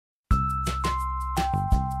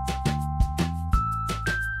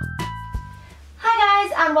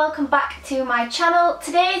and welcome back to my channel.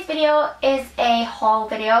 Today's video is a haul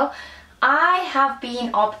video. I have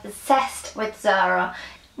been obsessed with Zara.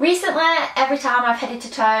 Recently, every time I've headed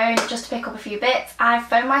to town just to pick up a few bits, I've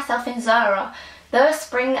found myself in Zara. Their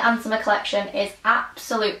spring and summer collection is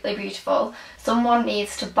absolutely beautiful. Someone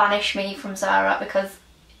needs to banish me from Zara because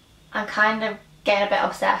I'm kind of getting a bit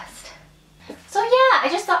obsessed. So yeah, I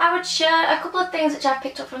just thought I would share a couple of things which I've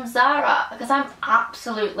picked up from Zara because I'm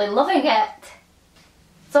absolutely loving it.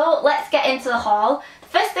 So let's get into the haul. The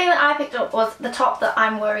first thing that I picked up was the top that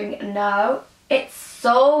I'm wearing now. It's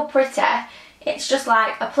so pretty. It's just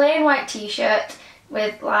like a plain white t-shirt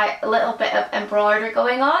with like a little bit of embroidery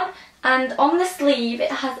going on, and on the sleeve it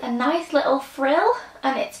has a nice little frill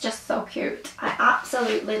and it's just so cute. I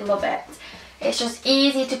absolutely love it. It's just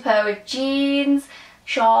easy to pair with jeans,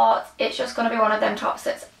 shorts. It's just going to be one of them tops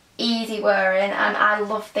that's easy wearing, and I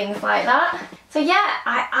love things like that. So yeah,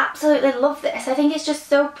 I absolutely love this. I think it's just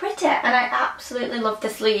so pretty, and I absolutely love the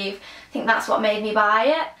sleeve. I think that's what made me buy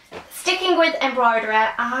it. Sticking with embroidery,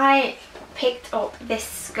 I picked up this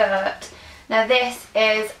skirt. Now this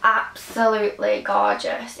is absolutely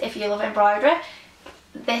gorgeous. If you love embroidery,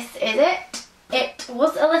 this is it. It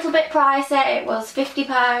was a little bit pricey, it was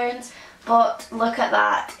 £50, but look at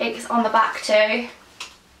that, it's on the back too.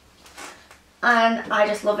 And I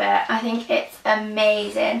just love it. I think it's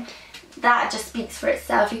amazing. That just speaks for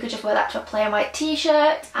itself. You could just wear that to a plain white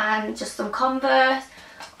t-shirt and just some Converse,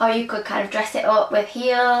 or you could kind of dress it up with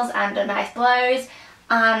heels and a nice blouse,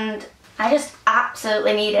 and I just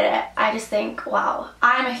absolutely needed it. I just think, wow,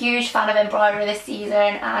 I'm a huge fan of embroidery this season,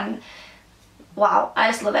 and wow,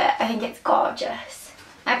 I just love it. I think it's gorgeous.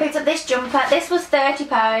 I picked up this jumper. This was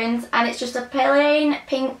 £30 and it's just a plain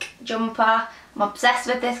pink jumper. I'm obsessed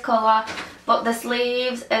with this colour, but the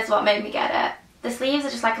sleeves is what made me get it. The sleeves are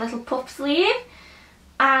just like a little puff sleeve,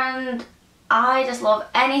 and I just love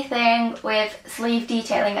anything with sleeve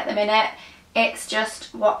detailing at the minute. It's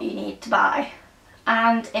just what you need to buy.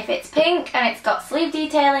 And if it's pink and it's got sleeve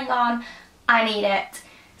detailing on, I need it.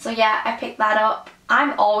 So yeah, I picked that up.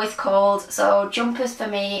 I'm always cold, so jumpers for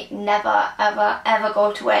me never ever ever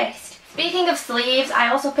go to waste. Speaking of sleeves, I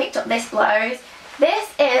also picked up this blouse. This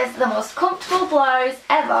is the most comfortable blouse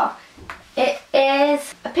ever. It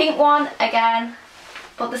is a pink one again,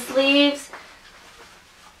 but the sleeves,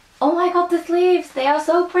 oh my god, the sleeves, they are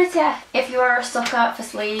so pretty. If you are a sucker for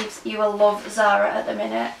sleeves, you will love Zara at the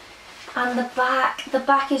minute. And the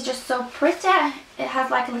back is just so pretty. It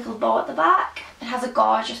has like a little bow at the back. It has a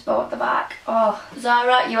gorgeous bow at the back. Oh,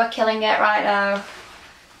 Zara, you are killing it right now.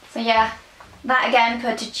 So yeah, that again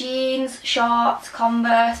paired to jeans, shorts,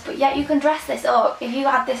 Converse, but yet you can dress this up. If you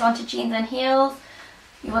add this onto jeans and heels,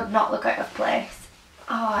 you would not look out of place.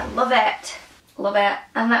 Oh, I love it. Love it.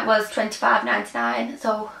 And that was £25.99,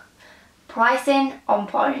 so pricing on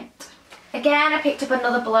point. Again, I picked up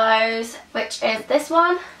another blouse, which is this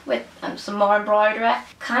one with some more embroidery.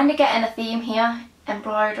 Kind of getting a theme here.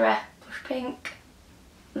 Embroidery, bush pink.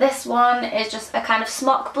 This one is just a kind of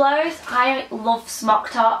smock blouse. I love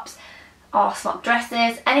smock tops or smock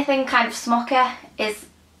dresses. Anything kind of smocky is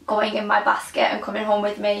going in my basket and coming home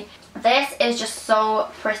with me. This is just so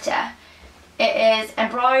pretty. It is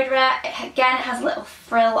embroidery. Again, it has a little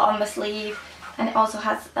frill on the sleeve, and it also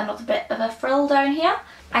has another bit of a frill down here.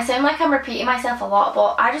 I sound like I'm repeating myself a lot,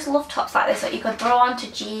 but I just love tops like this that you could throw onto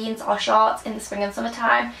jeans or shorts in the spring and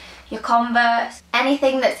summertime. Your Converse,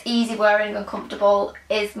 anything that's easy wearing and comfortable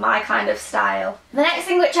is my kind of style. The next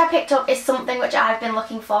thing which I picked up is something which I've been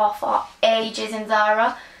looking for ages in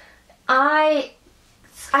Zara. I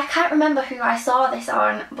can't remember who I saw this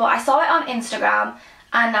on, but I saw it on Instagram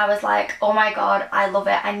and I was like, oh my god, I love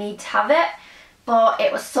it, I need to have it. But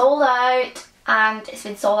it was sold out, and it's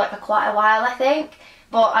been sold out for quite a while, I think.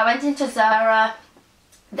 But I went into Zara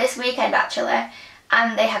this weekend actually,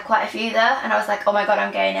 and they had quite a few there, and I was like, oh my god,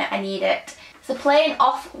 I'm getting it, I need it. It's a plain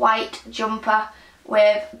off-white jumper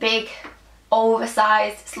with big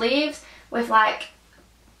oversized sleeves with like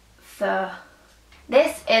fur.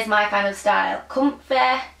 This is my kind of style. Comfy,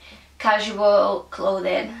 casual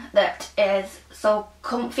clothing that is so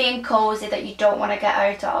comfy and cozy that you don't want to get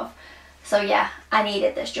out of. So yeah, I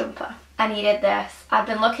needed this jumper. I needed this. I've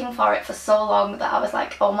been looking for it for so long that I was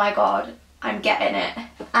like, oh my god, I'm getting it.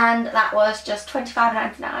 And that was just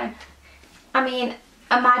 £25.99. I mean,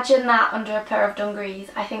 imagine that under a pair of dungarees.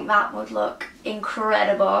 I think that would look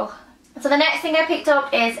incredible. So the next thing I picked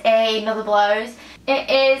up is another blouse. It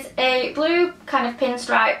is a blue kind of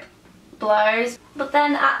pinstripe blouse. But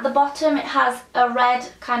then at the bottom it has a red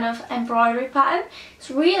kind of embroidery pattern. It's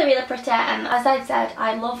really, really pretty, and as I said,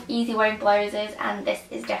 I love easy wearing blouses, and this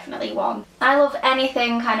is definitely one. I love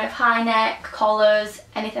anything kind of high neck, collars,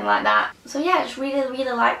 anything like that. So yeah, I just really,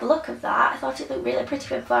 really like the look of that. I thought it looked really pretty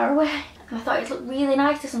from far away. And I thought it looked really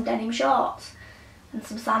nice with some denim shorts and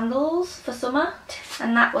some sandals for summer.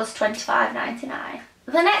 And that was $25.99.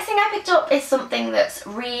 The next thing I picked up is something that's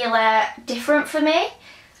really different for me.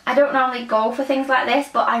 I don't normally go for things like this,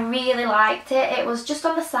 but I really liked it. It was just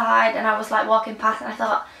on the side and I was like walking past and I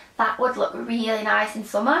thought that would look really nice in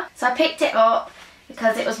summer. So I picked it up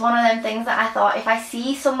because it was one of them things that I thought if I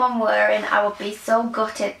see someone wearing, I would be so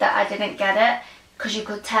gutted that I didn't get it, because you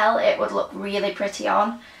could tell it would look really pretty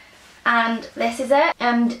on. And this is it,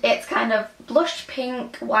 and it's kind of blush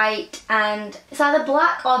pink, white, and it's either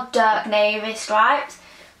black or dark navy stripes,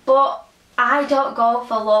 but I don't go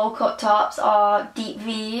for low cut tops or deep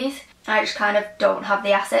V's. I just kind of don't have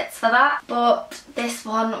the assets for that. But this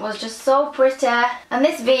one was just so pretty, and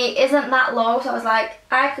this V isn't that low, so I was like,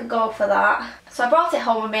 I could go for that. So I brought it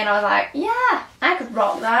home with me and I was like, yeah, I could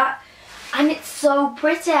rock that. And it's so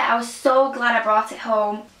pretty. I was so glad I brought it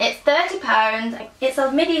home. It's £30. It's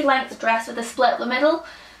a midi length dress with a split up the middle,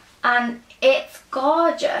 and it's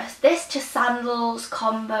gorgeous. This to sandals,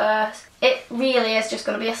 Converse. It really is just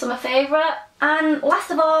going to be a summer favourite. And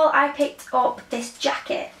last of all, I picked up this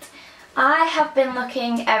jacket. I have been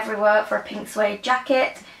looking everywhere for a pink suede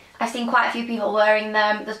jacket. I've seen quite a few people wearing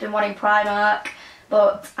them. There's been one in Primark,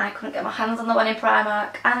 but I couldn't get my hands on the one in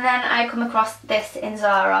Primark. And then I come across this in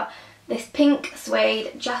Zara. This pink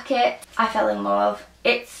suede jacket. I fell in love.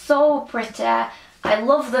 It's so pretty. I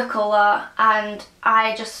love the colour, and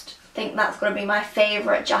I just think that's going to be my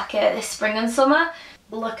favourite jacket this spring and summer.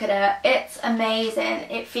 Look at it. It's amazing.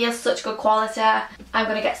 It feels such good quality. I'm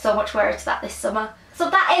going to get so much wear into that this summer. So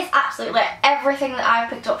that is absolutely everything that I've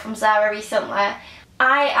picked up from Zara recently.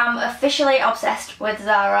 I am officially obsessed with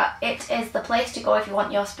Zara. It is the place to go if you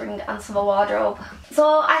want your spring and summer wardrobe.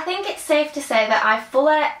 So I think it's safe to say that I've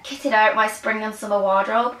fully kitted out my spring and summer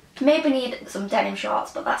wardrobe. Maybe need some denim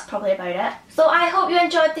shorts, but that's probably about it. So I hope you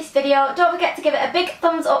enjoyed this video. Don't forget to give it a big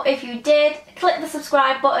thumbs up if you did. Click the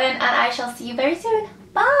subscribe button, and I shall see you very soon.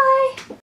 Bye!